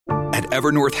At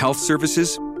Evernorth Health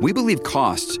Services, we believe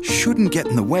costs shouldn't get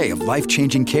in the way of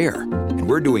life-changing care, and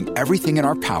we're doing everything in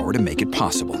our power to make it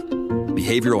possible.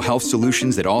 Behavioral health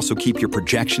solutions that also keep your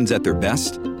projections at their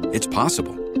best? It's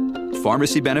possible.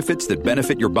 Pharmacy benefits that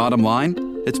benefit your bottom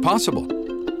line? It's possible.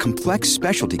 Complex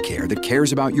specialty care that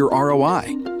cares about your ROI?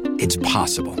 It's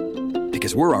possible.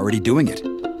 Because we're already doing it.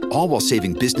 All while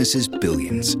saving businesses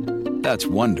billions. That's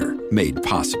Wonder made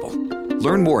possible.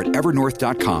 Learn more at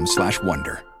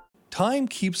evernorth.com/wonder. Time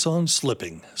keeps on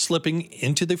slipping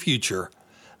into the future.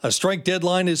 A strike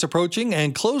deadline is approaching,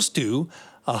 and close to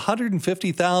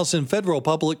 150,000 federal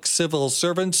public civil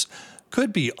servants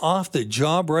could be off the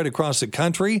job right across the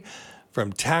country,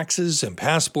 from taxes and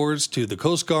passports to the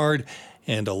Coast Guard,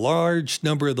 and a large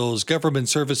number of those government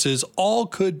services all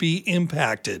could be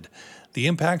impacted. The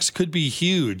impacts could be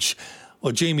huge.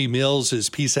 Well, Jamie Mills is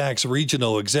PSAC's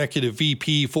Regional Executive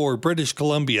VP for British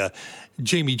Columbia.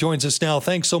 Jamie joins us now.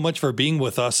 Thanks so much for being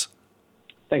with us.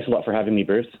 Thanks a lot for having me,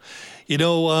 Bruce. You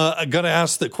know, I got to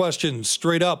ask the question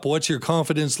straight up. What's your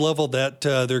confidence level that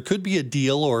there could be a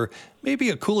deal or maybe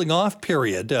a cooling off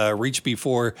period reached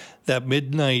before that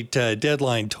midnight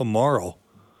deadline tomorrow?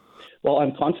 Well,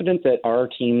 I'm confident that our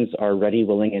teams are ready,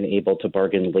 willing, and able to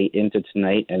bargain late into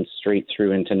tonight and straight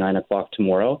through into 9 o'clock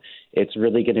tomorrow. It's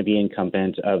really going to be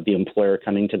incumbent of the employer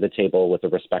coming to the table with a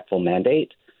respectful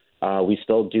mandate. We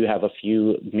still do have a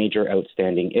few major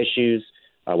outstanding issues,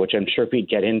 which I'm sure we'd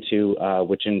get into,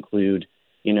 which include,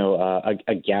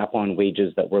 a gap on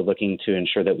wages that we're looking to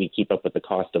ensure that we keep up with the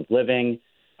cost of living,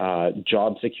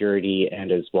 job security,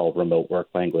 and as well remote work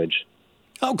language.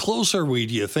 How close are we,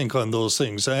 do you think, on those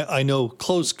things? I know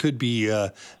close could be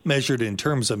measured in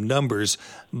terms of numbers,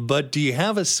 but do you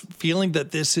have a feeling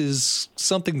that this is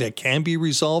something that can be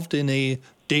resolved in a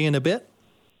day and a bit?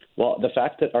 Well, the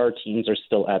fact that our teams are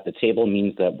still at the table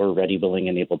means that we're ready, willing,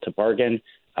 and able to bargain,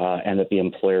 and that the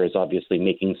employer is obviously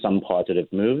making some positive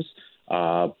moves.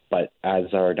 But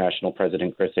as our national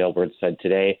president, Chris Aylward, said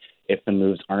today, if the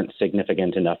moves aren't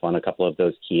significant enough on a couple of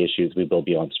those key issues, we will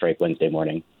be on strike Wednesday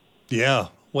morning. Yeah,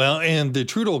 well, and the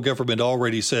Trudeau government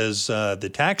already says the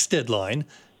tax deadline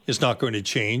is not going to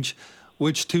change,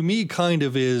 which to me kind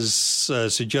of is a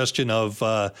suggestion of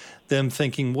them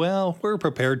thinking, well, we're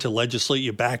prepared to legislate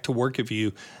you back to work if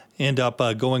you end up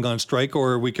going on strike,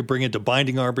 or we could bring it to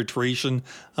binding arbitration.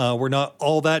 We're not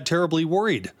all that terribly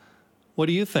worried. What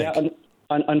do you think? Yeah,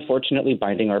 unfortunately,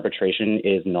 binding arbitration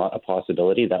is not a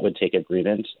possibility. That would take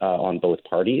agreement on both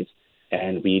parties.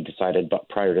 And we decided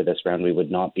prior to this round we would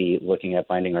not be looking at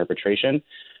binding arbitration.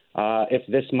 If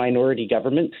this minority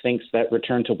government thinks that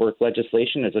return to work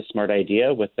legislation is a smart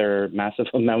idea with their massive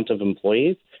amount of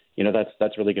employees,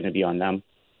 that's really going to be on them.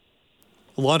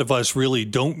 A lot of us really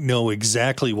don't know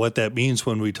exactly what that means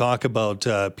when we talk about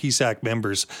PSAC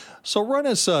members. So run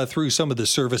us through some of the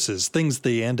services, things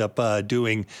they end up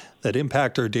doing that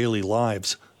impact our daily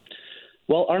lives.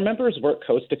 Well, our members work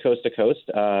coast to coast to coast.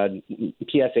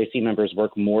 PSAC members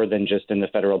work more than just in the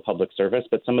federal public service,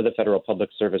 but some of the federal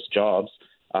public service jobs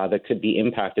that could be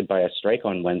impacted by a strike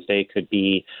on Wednesday could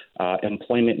be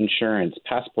employment insurance,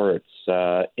 passports,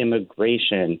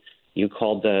 immigration. You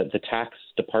called the tax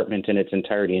department in its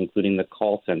entirety, including the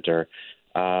call center.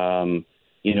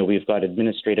 We've got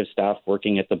administrative staff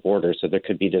working at the border, so there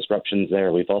could be disruptions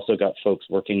there. We've also got folks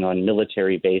working on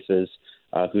military bases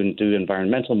who do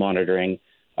environmental monitoring.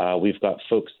 We've got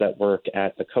folks that work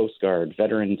at the Coast Guard,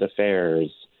 Veterans Affairs.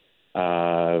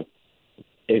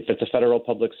 If it's a federal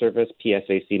public service,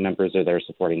 PSAC members are there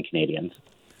supporting Canadians.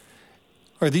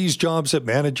 Are these jobs that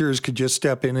managers could just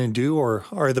step in and do, or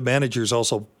are the managers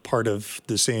also part of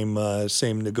the same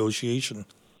negotiation?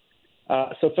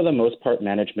 So for the most part,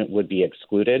 management would be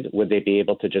excluded. Would they be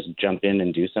able to just jump in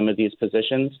and do some of these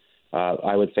positions?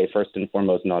 I would say first and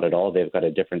foremost, not at all. They've got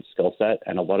a different skill set,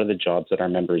 and a lot of the jobs that our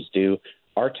members do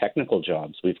are technical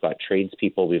jobs. We've got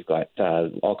tradespeople, we've got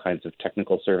all kinds of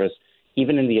technical service.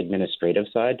 Even in the administrative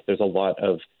side, there's a lot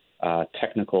of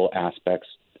technical aspects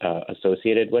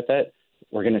associated with it.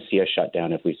 We're going to see a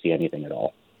shutdown if we see anything at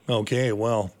all. Okay,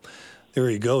 well, there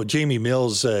you go. Jamie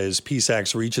Mills is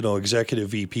PSAC's Regional Executive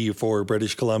VP for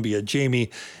British Columbia. Jamie,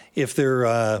 if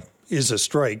there is a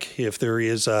strike, if there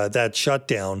is that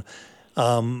shutdown,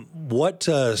 what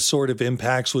sort of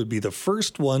impacts would be the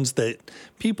first ones that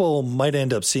people might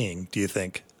end up seeing, do you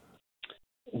think?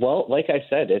 Well, like I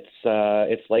said,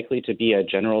 it's likely to be a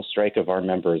general strike of our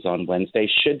members on Wednesday.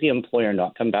 Should the employer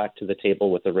not come back to the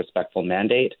table with a respectful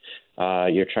mandate,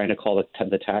 you're trying to call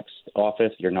the tax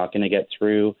office, you're not going to get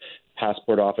through.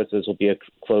 Passport offices will be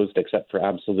closed except for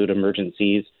absolute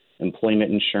emergencies.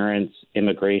 Employment insurance,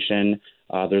 immigration,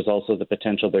 There's also the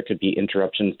potential there could be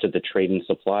interruptions to the trade and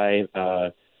supply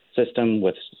system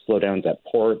with slowdowns at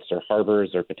ports or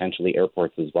harbors or potentially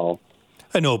airports as well.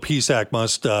 I know PSAC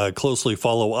must closely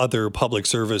follow other public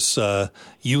service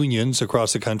unions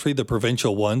across the country, the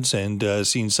provincial ones, and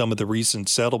seen some of the recent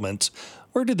settlements.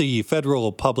 Where do the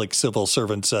federal public civil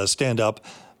servants stand up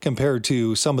compared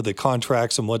to some of the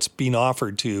contracts and what's being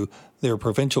offered to their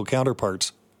provincial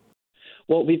counterparts?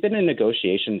 Well, we've been in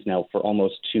negotiations now for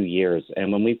almost 2 years,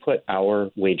 and when we put our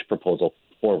wage proposal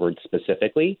forward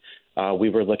specifically, we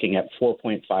were looking at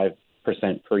 4.5%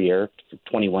 per year for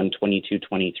 21, 22,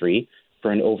 23 for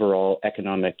an overall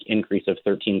economic increase of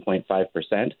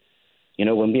 13.5%. You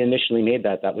know, when we initially made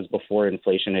that, that was before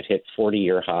inflation had hit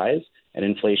 40-year highs, and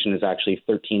inflation is actually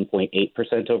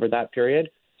 13.8% over that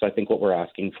period. So I think what we're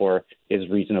asking for is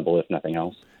reasonable, if nothing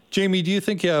else. Jamie, do you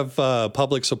think you have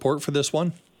public support for this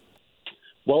one?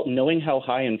 Well, knowing how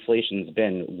high inflation's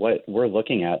been, what we're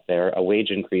looking at there, a wage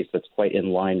increase that's quite in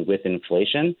line with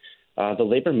inflation, the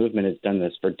labor movement has done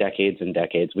this for decades and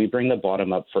decades. We bring the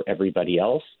bottom up for everybody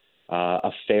else.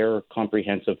 A fair,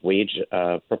 comprehensive wage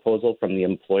proposal from the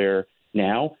employer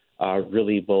now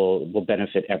really will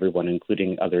benefit everyone,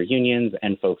 including other unions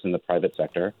and folks in the private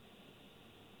sector.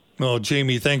 Well,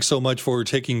 Jamie, thanks so much for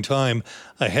taking time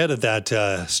ahead of that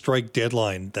strike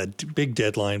deadline, that big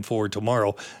deadline for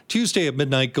tomorrow, Tuesday at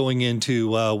midnight going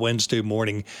into Wednesday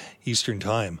morning Eastern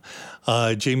Time.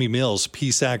 Jamie Mills,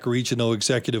 PSAC Regional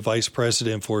Executive Vice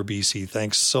President for BC,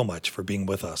 thanks so much for being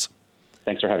with us.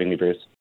 Thanks for having me, Bruce.